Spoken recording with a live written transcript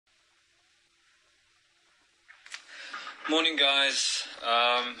Morning, guys.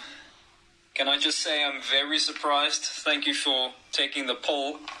 Can I just say I'm very surprised. Thank you for taking the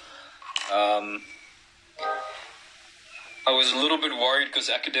poll. I was a little bit worried because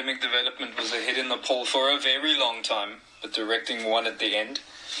academic development was ahead in the poll for a very long time, but directing won at the end.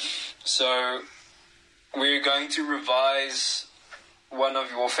 So we're going to revise one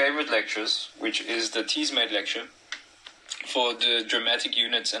of your favorite lectures, which is the Taits lecture for the dramatic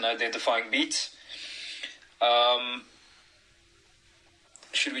units and identifying beats.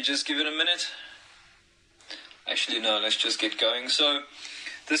 Should we just give it a minute? Actually, no, let's just get going. So,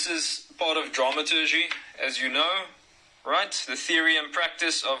 this is part of Dramaturgy, as you know, right? The theory and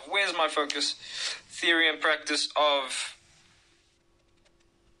practice of, where's my focus? Theory and practice of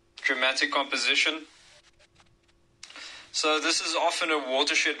dramatic composition. So, this is often a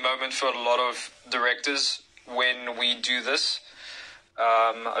watershed moment for a lot of directors when we do this.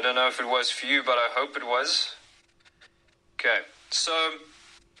 I don't know if it was for you, but I hope it was. Okay, so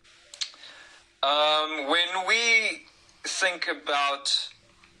when we think about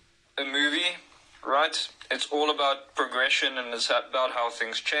a movie, right, it's all about progression and it's about how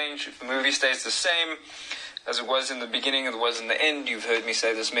things change. If the movie stays the same as it was in the beginning and it was in the end, you've heard me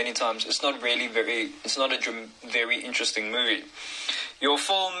say this many times, it's not a very interesting movie. Your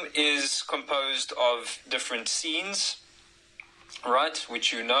film is composed of different scenes, right,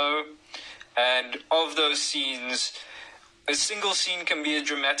 which you know, and of those scenes, a single scene can be a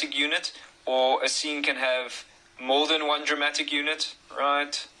dramatic unit, or a scene can have more than one dramatic unit,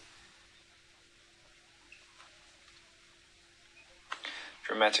 right?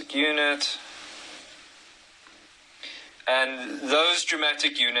 Dramatic unit. And those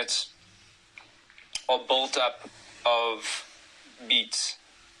dramatic units are built up of beats,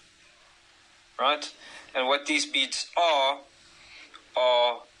 right? And what these beats are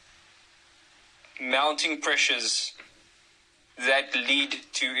mounting pressures that lead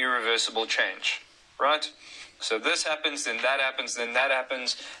to irreversible change, right? So this happens, then that happens, then that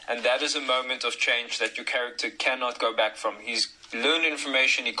happens, and that is a moment of change that your character cannot go back from. He's learned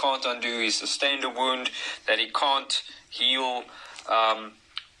information he can't undo, he's sustained a wound that he can't heal,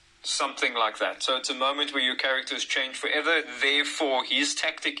 something like that. So it's a moment where your character has changed forever, therefore his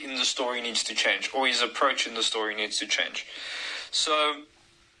tactic in the story needs to change, or his approach in the story needs to change. So,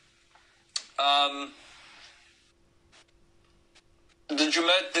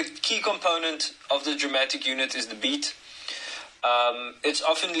 the key component of the dramatic unit is the beat. It's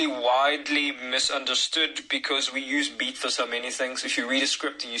often widely misunderstood because we use beat for so many things. If you read a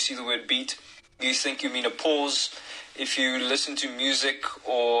script and you see the word beat, you think you mean a pause. If you listen to music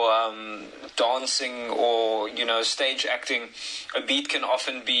or dancing or, stage acting, a beat can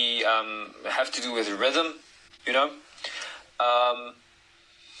often be have to do with rhythm,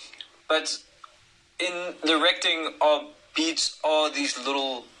 But in directing, beats are these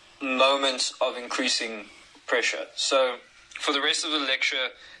little moments of increasing pressure. So for the rest of the lecture,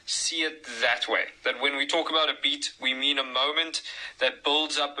 see it that way. That when we talk about a beat, we mean a moment that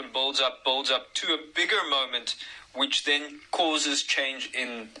builds up and builds up to a bigger moment, which then causes change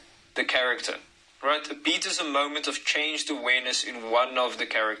in the character. Right? A beat is a moment of changed awareness in one of the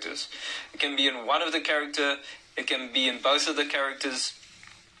characters. It can be in one of the character, it can be in both of the characters.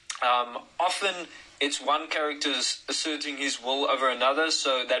 Often it's one character's asserting his will over another,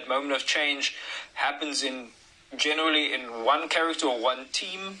 so that moment of change happens generally in one character or one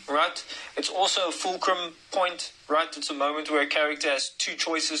team, right? It's also a fulcrum point, right? It's a moment where a character has two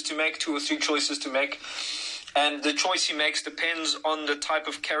or three choices to make, and the choice he makes depends on the type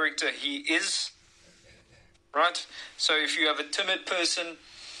of character he is, right? So if you have a timid person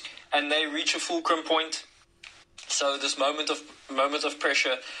and they reach a fulcrum point, so this moment of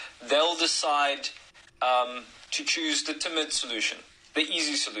pressure, they'll decide to choose the timid solution, the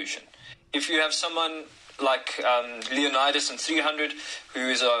easy solution. If you have someone like Leonidas in 300, who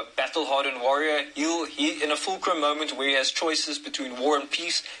is a battle-hardened warrior, he in a fulcrum moment where he has choices between war and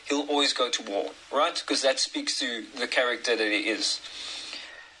peace, he'll always go to war, right? Because that speaks to the character that he is.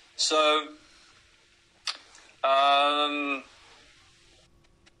 So,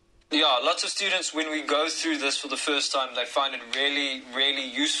 lots of students, when we go through this for the first time, they find it really, really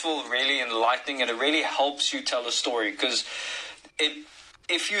useful, really enlightening, and it really helps you tell a story. Because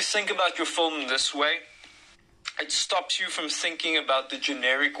if you think about your film this way, it stops you from thinking about the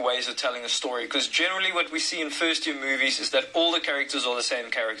generic ways of telling a story. Because generally what we see in first-year movies is that all the characters are the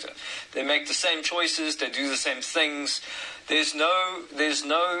same character. They make the same choices, they do the same things. There's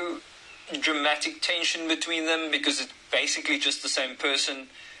no dramatic tension between them because it's basically just the same person,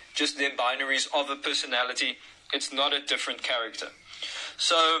 just their binaries of a personality. It's not a different character.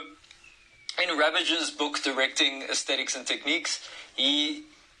 So in Ravage's book, Directing Aesthetics and Techniques, he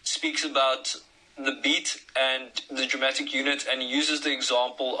speaks about the beat and the dramatic unit, and he uses the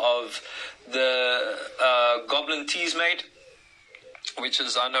example of the Goblin Tease Maid, which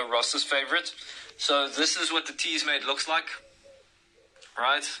is, I know, Ross's favorite. So this is what the Tease Maid looks like.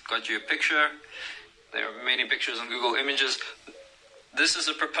 Right, got you a picture. There are many pictures on Google Images. This is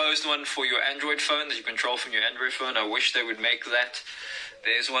a proposed one for your Android phone that you control from your Android phone. I wish they would make that.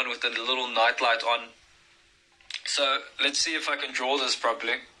 There's one with a little nightlight on. So let's see if I can draw this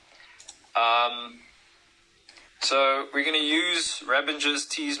properly. So we're going to use Ravage's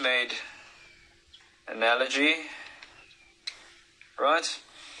Tease Maid analogy. Right?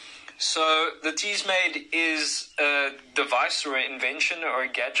 So the Tease Maid is a device or an invention or a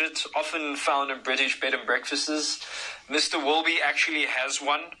gadget often found in British bed and breakfasts. Mr. Wilby actually has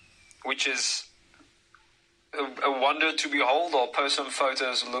one, which is a wonder to behold. I'll post some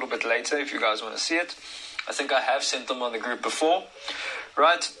photos a little bit later if you guys want to see it. I think I have sent them on the group before.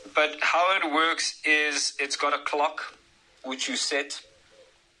 Right? But how it works is it's got a clock which you set.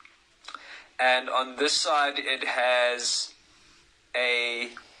 And on this side it has a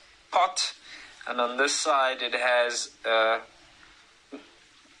pot, and on this side it has a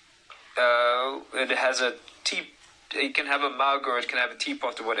tea. It can have a mug or it can have a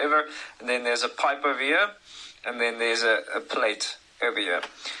teapot or whatever, and then there's a pipe over here, and then there's a plate over here.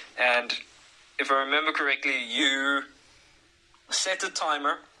 And if I remember correctly, you set a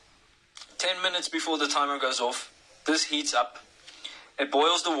timer 10 minutes before the timer goes off. This heats up. It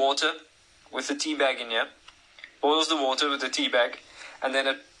boils the water with the tea bag in here. Boils the water with the tea bag, and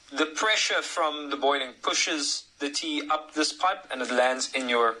then the pressure from the boiling pushes the tea up this pipe and it lands in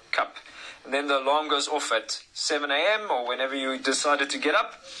your cup. And then the alarm goes off at 7 a.m. or whenever you decided to get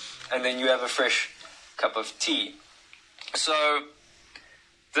up, and then you have a fresh cup of tea. So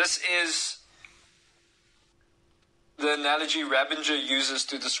this is the analogy Ravager uses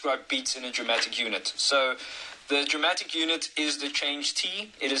to describe beats in a dramatic unit. So the dramatic unit is the change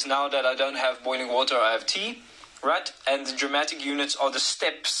tea. It is now that I don't have boiling water, I have tea. Right? And the dramatic units are the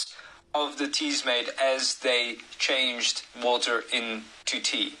steps of the Tease Maid as they changed water into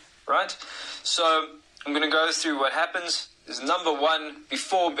tea. Right? So I'm going to go through what happens. There's number one,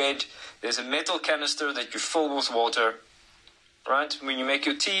 before bed, there's a metal canister that you fill with water. Right? When you make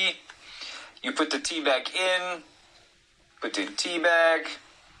your tea, you put the tea bag in, put the tea bag.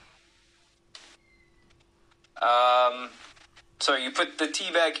 You put the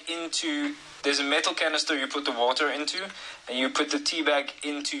tea bag into, there's a metal canister you put the water into, and you put the tea bag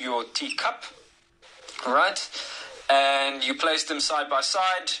into your teacup, right? And you place them side by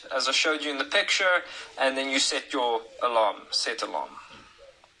side, as I showed you in the picture, and then you set your alarm, set alarm.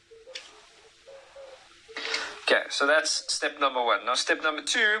 Okay, so that's step number one. Now step number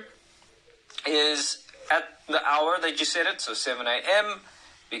two is at the hour that you set it, so 7 a.m.,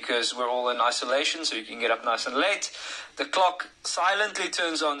 because we're all in isolation, so you can get up nice and late. The clock silently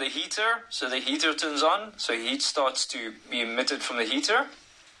turns on the heater, so the heater turns on, so heat starts to be emitted from the heater.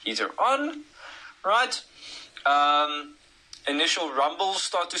 Heater on, right? Initial rumbles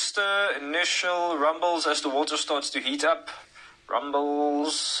start to stir, initial rumbles as the water starts to heat up.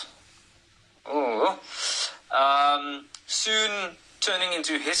 Rumbles. Oh. Soon turning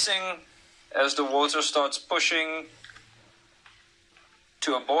into hissing as the water starts pushing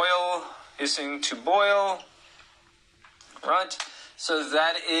to a boil, hissing to boil, right? So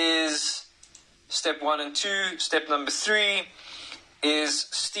that is step 1 and 2. Step number 3 is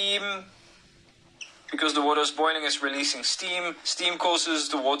steam. Because the water is boiling, it's releasing steam. Steam causes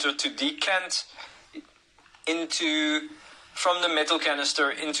the water to decant from the metal canister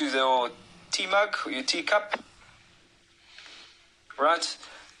into the tea mug or your teacup, right?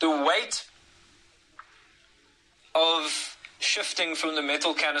 The weight of shifting from the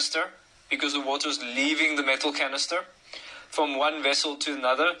metal canister, because the water is leaving the metal canister from one vessel to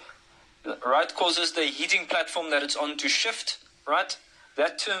another, right, causes the heating platform that it's on to shift, right?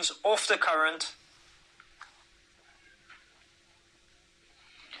 That turns off the current,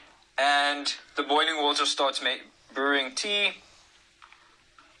 and the boiling water starts brewing tea,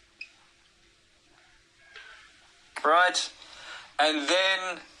 right? And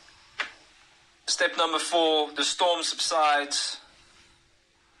then step number 4, the storm subsides.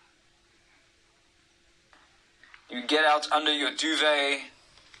 You get out under your duvet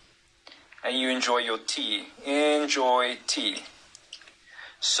and you enjoy your tea. Enjoy tea.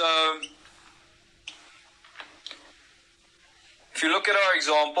 So, if you look at our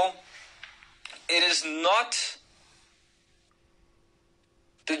example, it is not,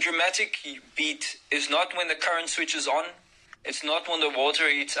 the dramatic beat is not when the current switches on. It's not when the water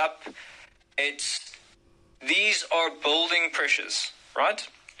heats up. these are building pressures, right?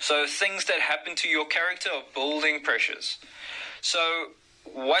 So things that happen to your character are building pressures. So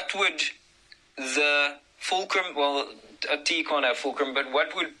what would the fulcrum, well, a T can't have fulcrum, but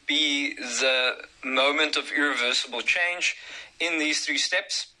what would be the moment of irreversible change in these 3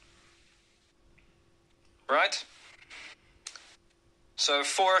 steps? Right? So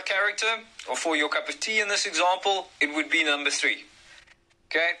for a character, or for your cup of tea in this example, it would be number 3.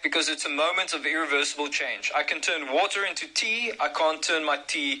 Okay? Because it's a moment of irreversible change. I can turn water into tea. I can't turn my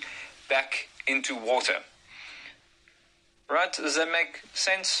tea back into water. Right? Does that make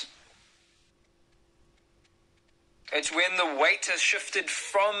sense? It's when the weight has shifted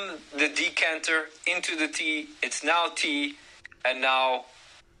from the decanter into the tea. It's now tea, and now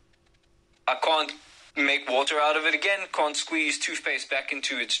I can't make water out of it again, can't squeeze toothpaste back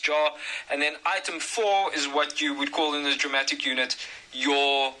into its jar. And then item 4 is what you would call in the dramatic unit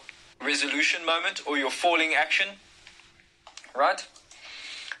your resolution moment or your falling action. Right?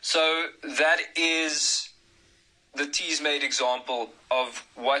 So that is the tease made example of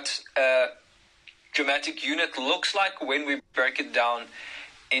what a dramatic unit looks like when we break it down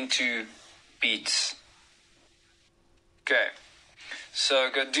into beats. Okay. So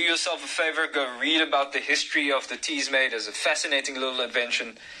go do yourself a favor, go read about the history of the tease made as a fascinating little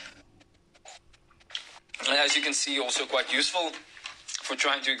invention. And as you can see, also quite useful for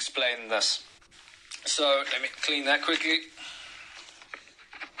trying to explain this. So let me clean that quickly.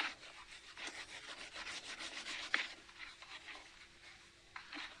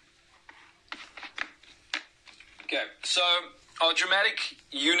 Okay, so our dramatic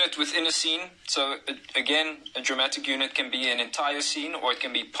unit within a scene, so again, a dramatic unit can be an entire scene or it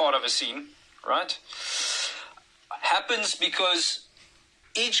can be part of a scene, right? Happens because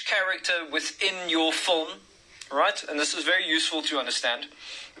each character within your film, right, and this is very useful to understand,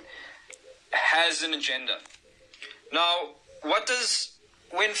 has an agenda. Now,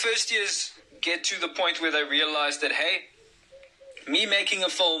 when first years get to the point where they realize that, hey, me making a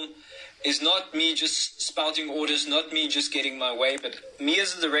film is not me just spouting orders, not me just getting my way, but me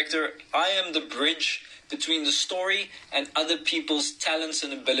as a director, I am the bridge between the story and other people's talents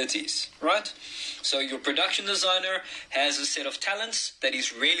and abilities, right? So your production designer has a set of talents that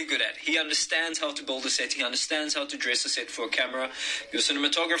he's really good at. He understands how to build a set. He understands how to dress a set for a camera. Your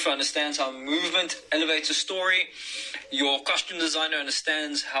cinematographer understands how movement elevates a story. Your costume designer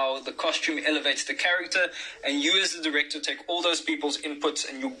understands how the costume elevates the character. And you as the director take all those people's inputs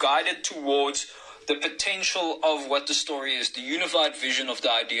and you guide it towards the potential of what the story is, the unified vision of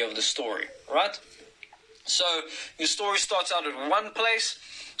the idea of the story, right? So your story starts out at one place,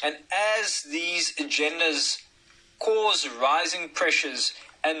 and as these agendas cause rising pressures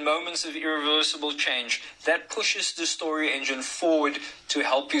and moments of irreversible change, that pushes the story engine forward to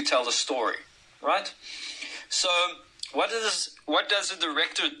help you tell the story, right? So what does a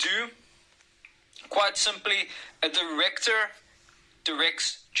director do? Quite simply, a director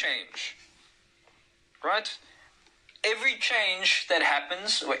directs change, right? Every change that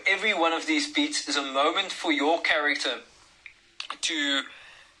happens, or every one of these beats, is a moment for your character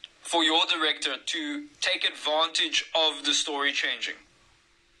for your director to take advantage of the story changing.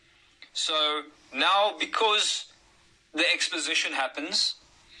 So now, because the exposition happens,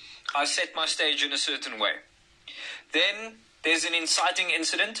 I set my stage in a certain way. Then there's an inciting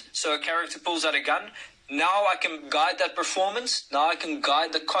incident, so a character pulls out a gun. Now I can guide that performance. Now I can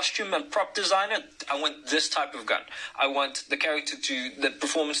guide the costume and prop designer. I want this type of gun. I want the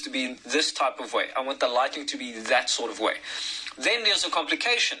performance to be in this type of way. I want the lighting to be that sort of way. Then there's a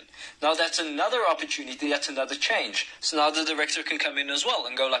complication. Now that's another opportunity. That's another change. So now the director can come in as well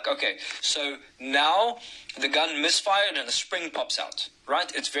and go like, okay, so now the gun misfired and the spring pops out,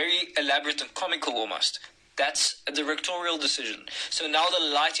 right? It's very elaborate and comical almost. That's a directorial decision. So now the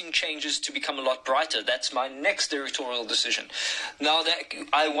lighting changes to become a lot brighter. That's my next directorial decision. Now that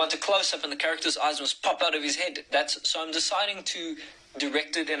I want a close-up and the character's eyes must pop out of his head. So I'm deciding to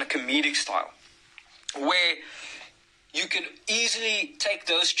direct it in a comedic style, where you can easily take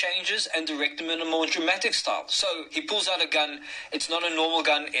those changes and direct them in a more dramatic style. So he pulls out a gun. It's not a normal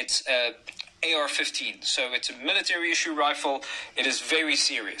gun. It's a AR-15. So it's a military-issue rifle. It is very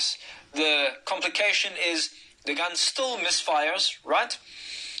serious. The complication is the gun still misfires, right?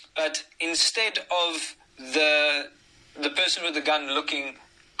 But instead of the person with the gun looking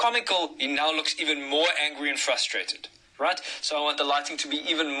comical, he now looks even more angry and frustrated, right? So I want the lighting to be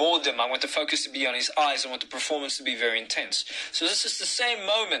even more dim. I want the focus to be on his eyes. I want the performance to be very intense. So this is the same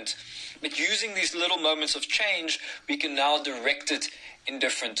moment, but using these little moments of change, we can now direct it in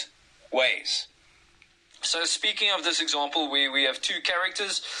different ways. So speaking of this example where we have two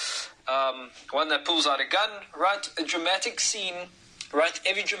characters, one that pulls out a gun, right? A dramatic scene, right?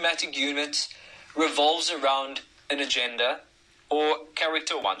 Every dramatic unit revolves around an agenda or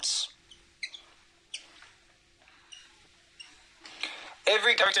character wants.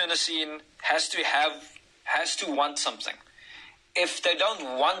 Every character in a scene has to want something. If they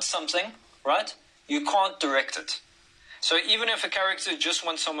don't want something, right, you can't direct it. So even if a character just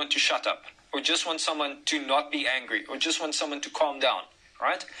wants someone to shut up, or just wants someone to not be angry, or just wants someone to calm down,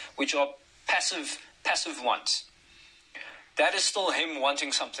 right, which are passive wants, that is still him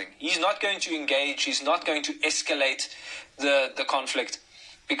wanting something. He's not going to engage, he's not going to escalate the conflict,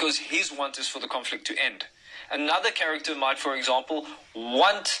 because his want is for the conflict to end. Another character might, for example,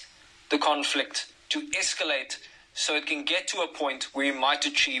 want the conflict to escalate so it can get to a point where he might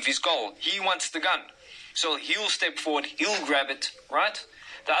achieve his goal. He wants the gun. So he'll step forward, he'll grab it, right?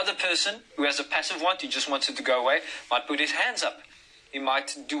 The other person who has a passive want, he just wants it to go away, might put his hands up. He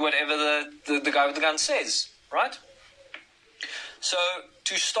might do whatever the guy with the gun says, right? So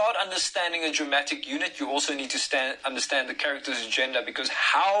to start understanding a dramatic unit, you also need to understand the character's agenda, because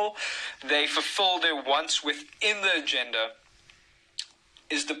how they fulfill their wants within the agenda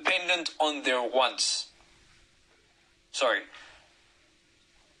is dependent on their wants.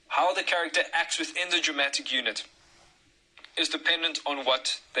 How the character acts within the dramatic unit is dependent on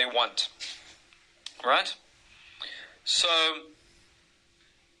what they want, right? So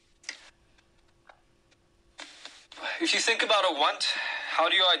if you think about a want, how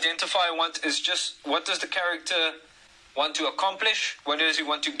do you identify a want? Is just, what does the character want to accomplish? What does he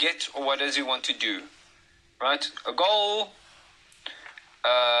want to get, or what does he want to do? Right? A goal.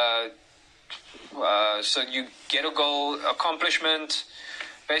 So you get a goal, accomplishment,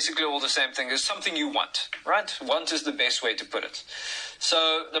 basically all the same thing. It's something you want, right? Want is the best way to put it.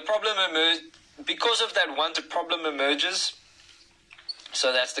 So the problem because of that want, a problem emerges.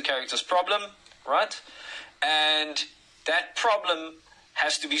 So that's the character's problem, right? And that problem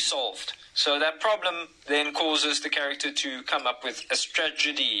has to be solved. So that problem then causes the character to come up with a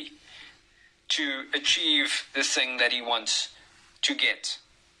strategy to achieve the thing that he wants to get.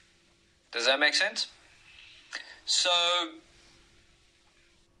 Does that make sense? So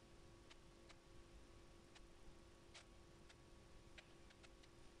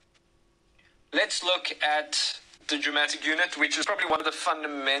let's look at the dramatic unit, which is probably one of the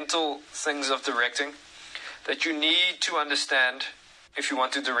fundamental things of directing that you need to understand if you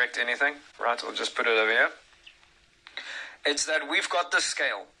want to direct anything, right? I'll just put it over here. It's that we've got the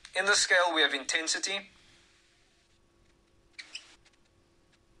scale. In the scale, we have intensity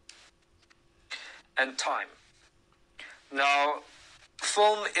and time. Now,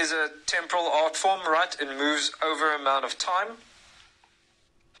 film is a temporal art form, right? It moves over amount of time.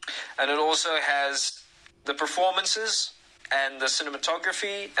 And it also has the performances, and the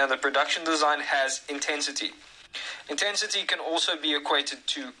cinematography and the production design has intensity. Intensity can also be equated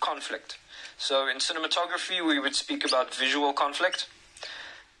to conflict. So in cinematography, we would speak about visual conflict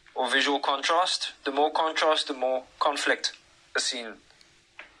or visual contrast. The more contrast, the more conflict a scene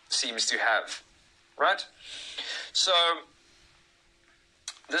seems to have, right? So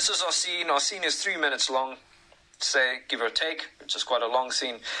this is our scene. Our scene is 3 minutes long, say, give or take, which is quite a long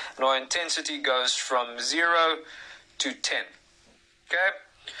scene. And our intensity goes from 0 to 10. Okay?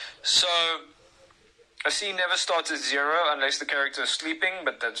 So a scene never starts at 0 unless the character is sleeping,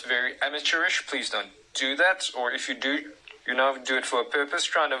 but that's very amateurish. Please don't do that. Or if you do, do it for a purpose.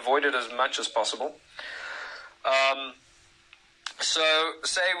 Try and avoid it as much as possible. So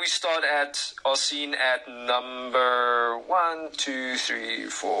say we start at our scene at number 1, 2, 3,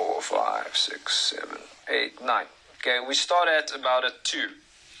 4, 5, 6, 7, 8, 9. Okay, we start at about a 2.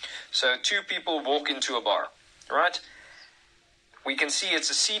 So 2 people walk into a bar, right? We can see it's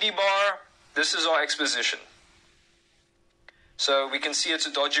a seedy bar. This is our exposition. So we can see it's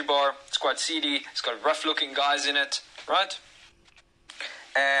a dodgy bar. It's quite seedy. It's got rough-looking guys in it, right?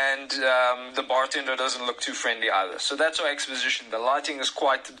 And the bartender doesn't look too friendly either. So that's our exposition. The lighting is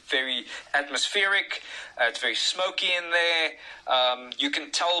quite very atmospheric. It's very smoky in there. You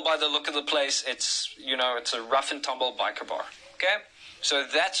can tell by the look of the place, it's a rough and tumble biker bar. Okay? So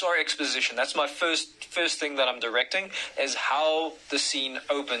that's our exposition. That's my first thing that I'm directing, is how the scene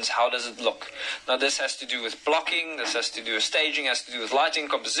opens. How does it look? Now this has to do with blocking. This has to do with staging. Has to do with lighting,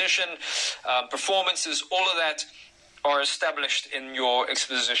 composition, performances. All of that are established in your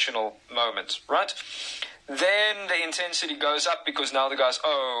expositional moment, right? Then the intensity goes up because now the guy's,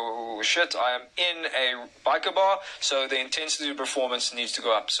 oh shit, I am in a biker bar, so the intensity of performance needs to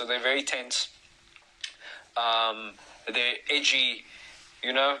go up. So they're very tense. They're edgy,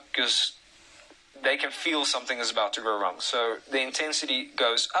 because they can feel something is about to go wrong. So the intensity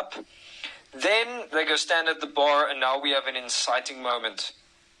goes up. Then they go stand at the bar, and now we have an inciting moment,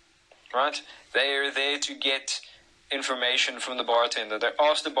 right? They are there to get information from the bartender. They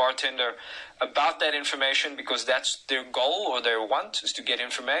ask the bartender about that information because that's their goal or their want, is to get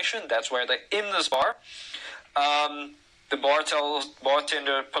information. That's why they're in this bar. The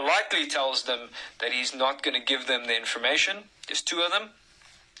bartender politely tells them that he's not going to give them the information. There's two of them.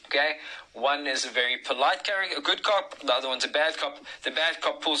 Okay, one is a very polite character, a good cop. The other one's a bad cop. The bad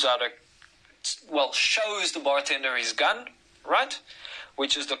cop pulls out shows the bartender his gun, right?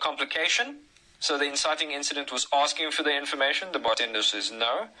 Which is the complication. So the inciting incident was asking for the information. The bartender says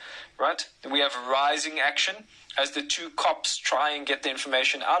no, right? We have rising action as the two cops try and get the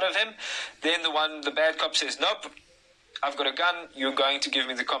information out of him. Then the bad cop says, nope, I've got a gun. You're going to give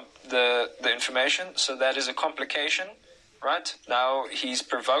me the information. So that is a complication, right? Now he's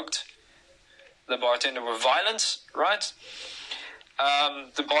provoked the bartender with violence, right?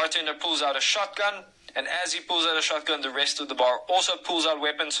 The bartender pulls out a shotgun, and as he pulls out a shotgun, the rest of the bar also pulls out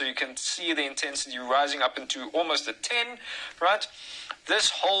weapons, so you can see the intensity rising up into almost a 10, right?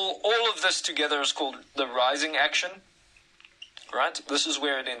 All of this together is called the rising action, right? This is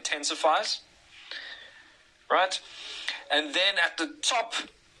where it intensifies, right? And then at the top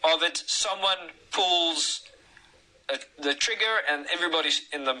of it, someone pulls the trigger, and everybody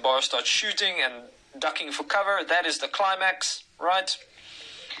in the bar starts shooting and ducking for cover. That is the climax, right?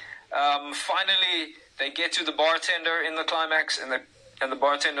 Finally, they get to the bartender in the climax, and the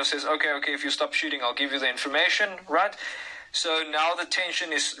bartender says, okay, if you stop shooting, I'll give you the information, right? So now the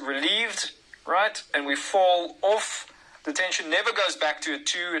tension is relieved, right? And we fall off. The tension never goes back to a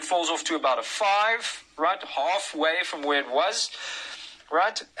 2. It falls off to about a 5, right? Halfway from where it was,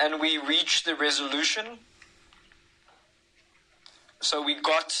 right? And we reach the resolution. So we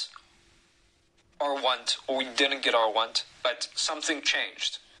got our want, or we didn't get our want, but something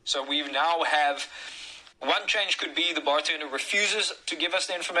changed. So we now have, one change could be the bartender refuses to give us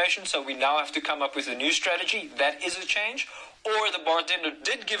the information, so we now have to come up with a new strategy. That is a change. Or the bartender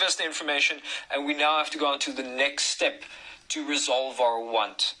did give us the information, and we now have to go on to the next step to resolve our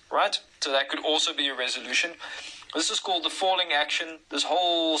want, right? So that could also be a resolution. This is called the falling action, this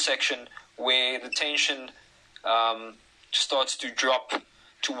whole section where the tension starts to drop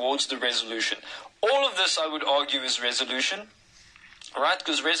towards the resolution. All of this, I would argue, is resolution, right?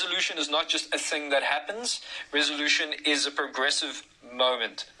 Because resolution is not just a thing that happens. Resolution is a progressive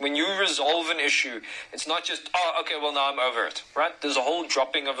moment. When you resolve an issue, it's not just, oh, okay, well, now I'm over it, right? There's a whole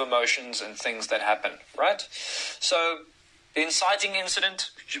dropping of emotions and things that happen, right? So the inciting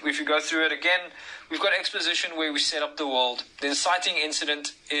incident, if you go through it again, we've got exposition where we set up the world. The inciting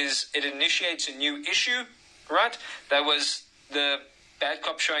incident is, it initiates a new issue, right? That was the bad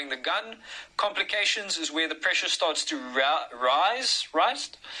cop showing the gun. Complications is where the pressure starts to rise, right?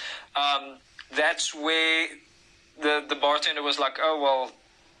 That's where the bartender was like, oh, well,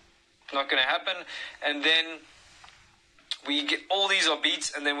 not going to happen. And then we get, all these are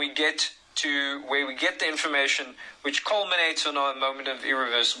beats, and then we get to where we get the information, which culminates on a moment of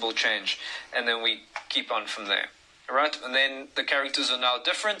irreversible change. And then we keep on from there, right? And then the characters are now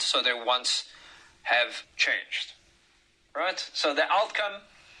different, so their wants have changed. Right? So the outcome,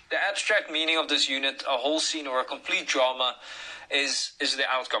 the abstract meaning of this unit, a whole scene or a complete drama, is the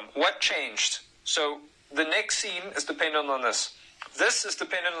outcome. What changed? So the next scene is dependent on this. This is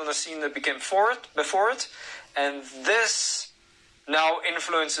dependent on the scene that became before it, and this now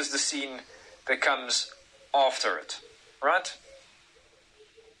influences the scene that comes after it. Right?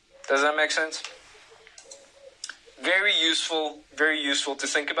 Does that make sense? Very useful to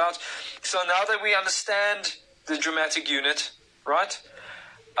think about. So now that we understand the dramatic unit, right?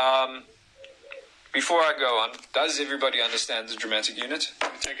 Before I go on, does everybody understand the dramatic unit?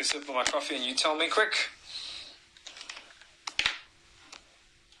 Let me take a sip of my coffee and you tell me quick.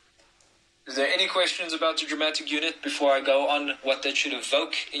 Is there any questions about the dramatic unit before I go on what that should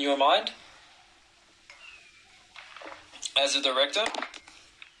evoke in your mind? As a director,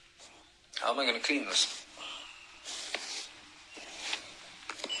 how am I going to clean this?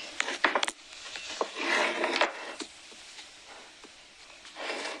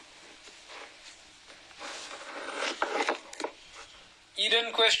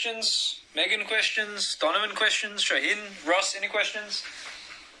 Eden questions, Megan questions, Donovan questions, Shaheen, Ross, any questions?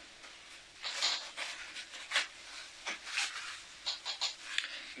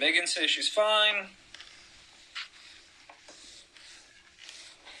 Megan says she's fine.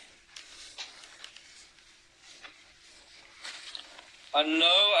 I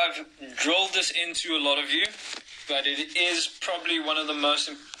know I've drilled this into a lot of you, but it is probably one of the most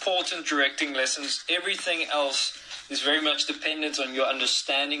important directing lessons. Everything else is very much dependent on your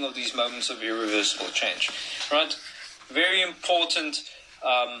understanding of these moments of irreversible change, right? Very important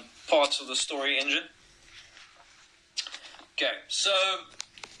parts of the story engine. Okay, so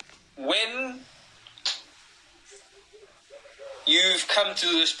when you've come to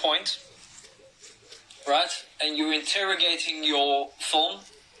this point, right, and you're interrogating your film,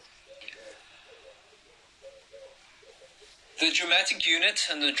 the dramatic unit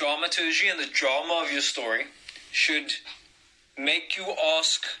and the dramaturgy and the drama of your story should make you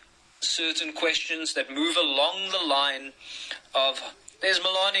ask certain questions that move along the line of, there's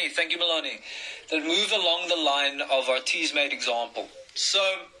Milani, thank you Milani, that move along the line of our tease-made example. So,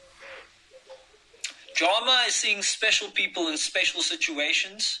 drama is seeing special people in special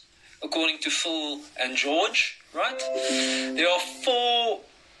situations, according to Phil and George, right? There are 4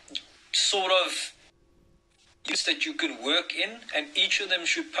 sort of units that you can work in, and each of them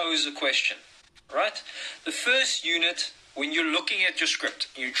should pose a question, right? The first unit, when you're looking at your script,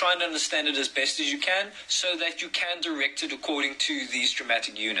 you're trying to understand it as best as you can so that you can direct it according to these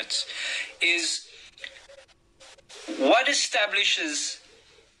dramatic units, is what establishes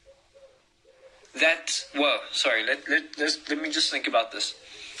that, let me just think about this.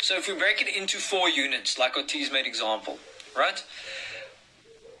 So if we break it into 4 units, like our tease-made example, right?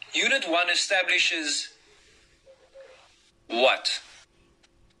 Unit 1 establishes what?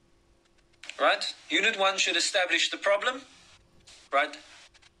 Right? Unit 1 should establish the problem, right?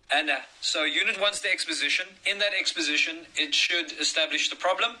 And so Unit 1's the exposition. In that exposition, it should establish the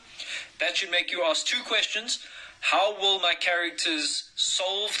problem. That should make you ask 2 questions. How will my characters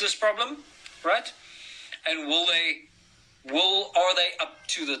solve this problem, right? And are they up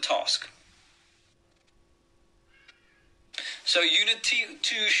to the task? So Unit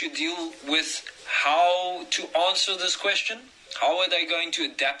 2 should deal with how to answer this question. How are they going to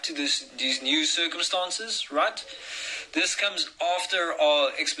adapt to these new circumstances, right? This comes after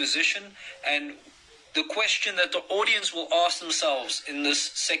our exposition, and the question that the audience will ask themselves in this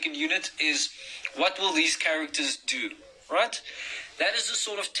second unit is, what will these characters do, right? That is the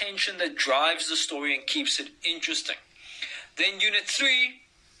sort of tension that drives the story and keeps it interesting. Then Unit 3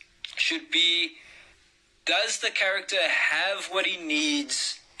 should be, does the character have what he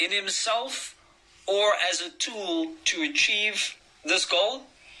needs in himself or as a tool to achieve this goal?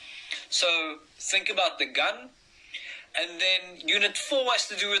 So think about the gun. And then Unit 4 has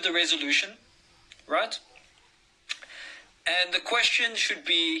to do with the resolution, right? And the question should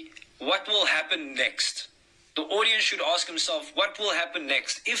be, what will happen next? The audience should ask himself, what will happen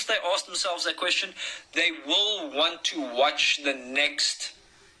next? If they ask themselves that question, they will want to watch the next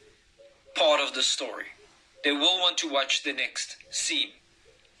part of the story. They will want to watch the next scene,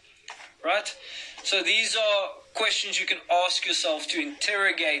 right? So these are questions you can ask yourself to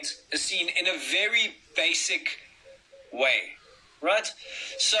interrogate a scene in a very basic way, right?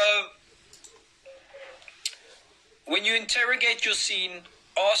 So when you interrogate your scene,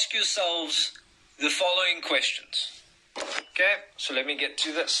 ask yourselves the following questions. Okay, so let me get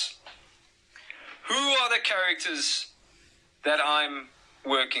to this. Who are the characters that I'm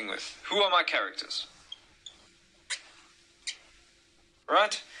working with? Who are my characters?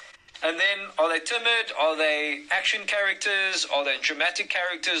 Right? And then, are they timid? Are they action characters? Are they dramatic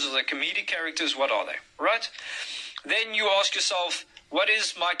characters? Are they comedic characters? What are they? Right? Then you ask yourself, what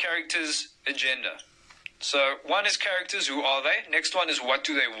is my character's agenda? So one is characters, who are they? Next one is, what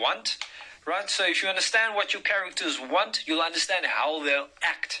do they want? Right? So if you understand what your characters want, you'll understand how they'll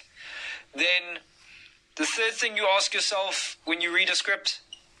act. Then the third thing you ask yourself when you read a script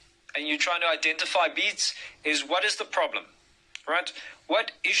and you're trying to identify beats is, what is the problem? Right?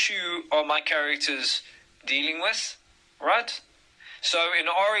 What issue are my characters dealing with? Right? So in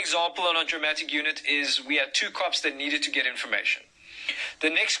our example on our dramatic unit is, we had 2 cops that needed to get information. The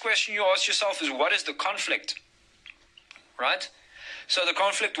next question you ask yourself is, what is the conflict? Right? So the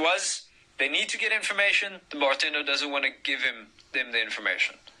conflict was, they need to get information, the bartender doesn't want to give them the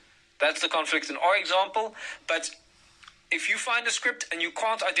information. That's the conflict in our example. But if you find a script and you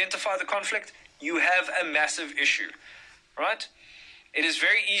can't identify the conflict, you have a massive issue. Right? It is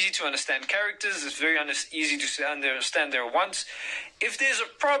very easy to understand characters. It's very easy to understand their wants. If there's a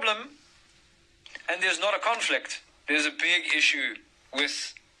problem and there's not a conflict, there's a big issue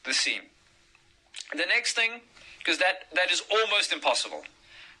with the scene. The next thing, because that is almost impossible,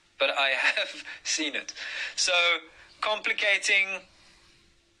 but I have seen it. So complicating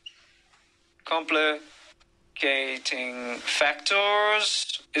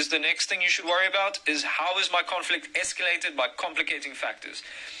factors is the next thing you should worry about, is how is my conflict escalated by complicating factors.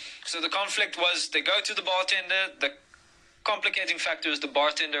 So the conflict was they go to the bartender. The complicating factor is the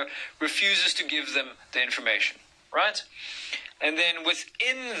bartender refuses to give them the information, right? And then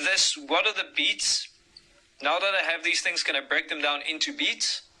within this, what are the beats? Now that I have these things, can I break them down into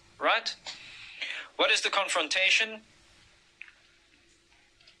beats, right? What is the confrontation?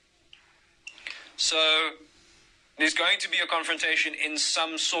 So there's going to be a confrontation in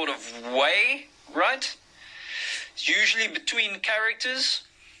some sort of way, right? It's usually between characters,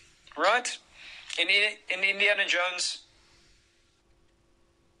 right? In Indiana Jones.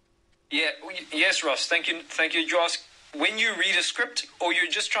 Yeah, yes, Ross, thank you. You ask, when you read a script or you're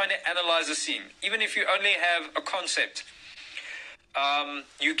just trying to analyze a scene, even if you only have a concept,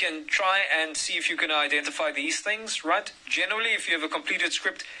 you can try and see if you can identify these things, right? Generally, if you have a completed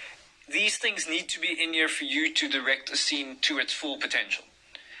script, these things need to be in here for you to direct a scene to its full potential.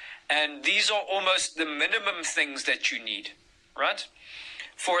 And these are almost the minimum things that you need, right?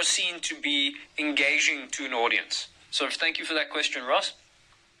 For a scene to be engaging to an audience. So thank you for that question, Ross.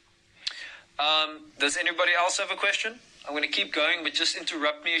 Does anybody else have a question? I'm going to keep going, but just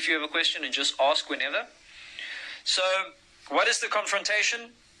interrupt me if you have a question and just ask whenever. So, what is the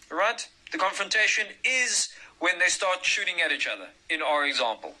confrontation, right? The confrontation is when they start shooting at each other, in our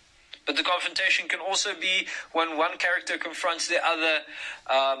example. But the confrontation can also be when one character confronts the other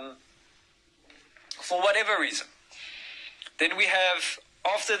for whatever reason. Then we have,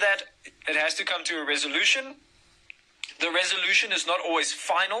 after that, it has to come to a resolution. The resolution is not always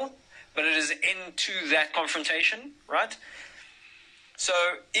final, but it is into that confrontation, right? So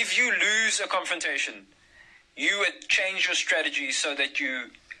if you lose a confrontation, you would change your strategy so that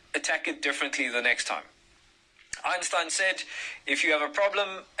you attack it differently the next time. Einstein said, if you have a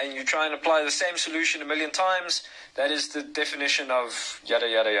problem and you try and apply the same solution a million times, that is the definition of yada,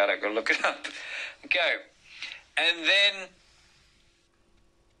 yada, yada. Go look it up. Okay. And then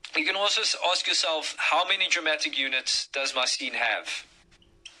you can also ask yourself, how many dramatic units does my scene have?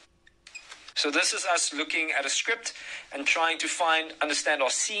 So this is us looking at a script and trying to understand our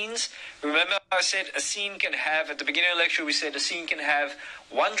scenes. Remember I said a scene can have, at the beginning of the lecture we said a scene can have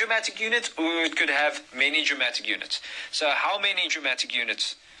one dramatic unit or it could have many dramatic units. So how many dramatic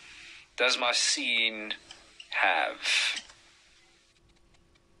units does my scene have?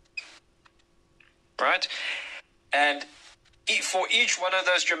 Right? And for each one of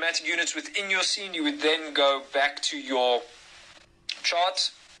those dramatic units within your scene, you would then go back to your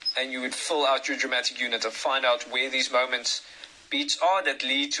chart and you would fill out your dramatic unit and find out where these beats are that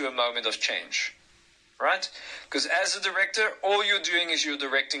lead to a moment of change, right? Because as a director, all you're doing is you're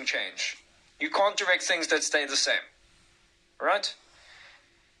directing change. You can't direct things that stay the same, right?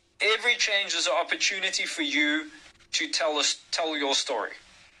 Every change is an opportunity for you to tell your story.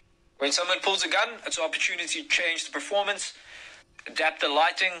 When someone pulls a gun, it's an opportunity to change the performance, adapt the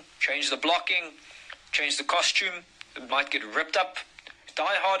lighting, change the blocking, change the costume. It might get ripped up. Die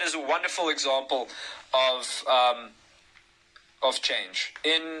Hard is a wonderful example of change.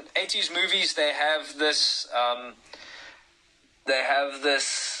 In 80s movies, they have this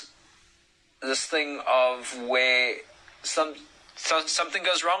thing of where something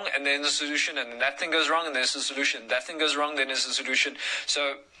goes wrong and then there's a solution, and then that thing goes wrong and there's a solution. That thing goes wrong, then there's a solution.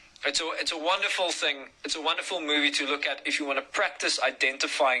 So it's a wonderful thing. It's a wonderful movie to look at if you want to practice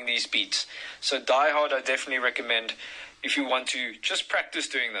identifying these beats. So Die Hard, I definitely recommend if you want to just practice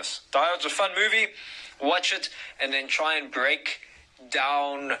doing this. Die Hard's a fun movie. Watch it and then try and break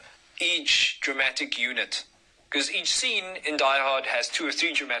down each dramatic unit. Because each scene in Die Hard has 2 or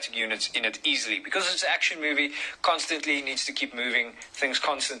 3 dramatic units in it easily. Because it's an action movie, constantly needs to keep moving. Things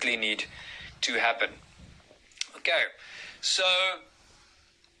constantly need to happen. Okay, so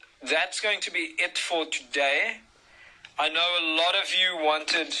that's going to be it for today. I know a lot of you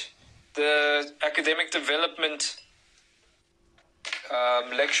wanted the academic development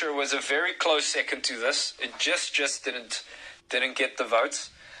lecture was a very close second to this. It just didn't get the votes.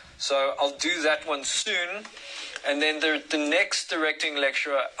 So I'll do that one soon. And then the next directing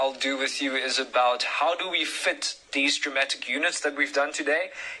lecture I'll do with you is about how do we fit these dramatic units that we've done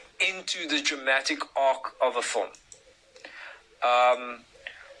today into the dramatic arc of a film.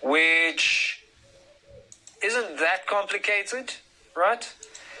 Which isn't that complicated, right?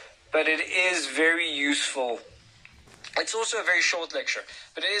 But it is very useful. It's also a very short lecture,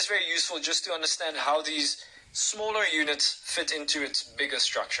 but it is very useful just to understand how these smaller units fit into its bigger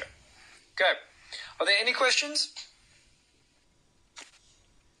structure. Okay. Are there any questions?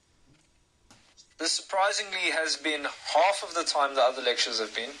 This surprisingly has been half of the time the other lectures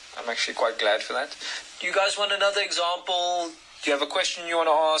have been. I'm actually quite glad for that. Do you guys want another example? Do you have a question you want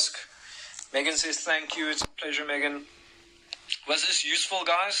to ask? Megan says thank you. It's a pleasure, Megan. Was this useful,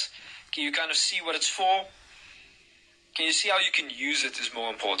 guys? Can you kind of see what it's for? Can you see how you can use it is more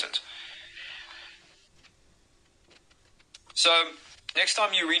important. So, next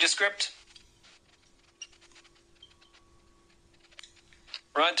time you read a script,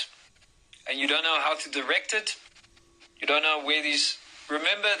 right, and you don't know how to direct it, you don't know where these...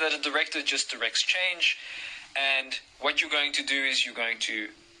 Remember that a director just directs change, and what you're going to do is you're going to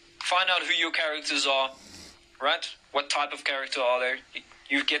find out who your characters are, right? What type of character are they?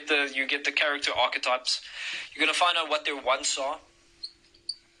 You get the character archetypes. You're going to find out what their wants are.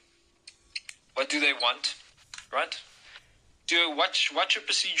 What do they want, right? Watch a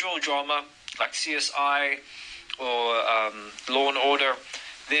procedural drama like CSI or Law and Order.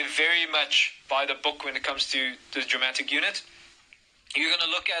 They're very much by the book when it comes to the dramatic unit. You're going to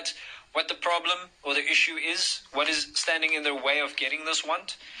look at what the problem or the issue is, what is standing in their way of getting this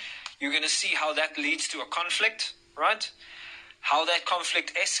want. You're going to see how that leads to a conflict, right? How that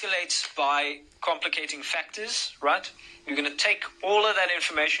conflict escalates by complicating factors, right? You're going to take all of that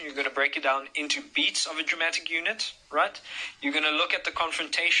information, you're going to break it down into beats of a dramatic unit, right? You're going to look at the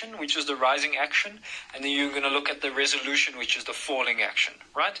confrontation, which is the rising action, and then you're going to look at the resolution, which is the falling action,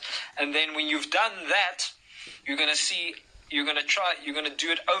 right? And then when you've done that, you're going to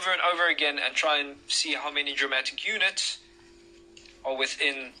do it over and over again and try and see how many dramatic units are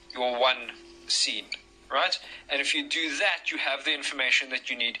within your one scene, right? And if you do that, you have the information that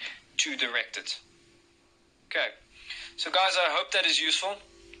you need to direct it. Okay. So guys, I hope that is useful.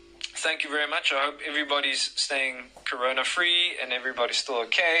 Thank you very much. I hope everybody's staying corona-free and everybody's still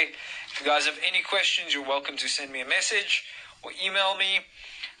okay. If you guys have any questions, you're welcome to send me a message or email me.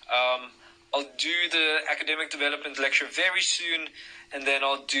 I'll do the academic development lecture very soon, and then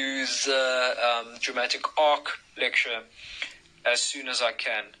I'll do the dramatic arc lecture as soon as I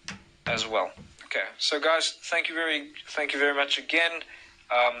can as well. Okay, so guys, thank you very much again.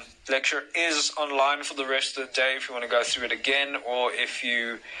 Lecture is online for the rest of the day if you want to go through it again, or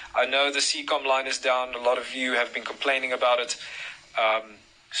I know the CCOM line is down. A lot of you have been complaining about it.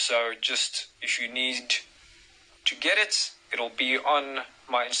 So just if you need to get it, it'll be on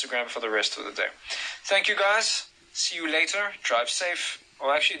my Instagram for the rest of the day. Thank you guys. See you later. Drive safe.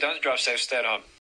 Or actually, don't drive safe. Stay at home.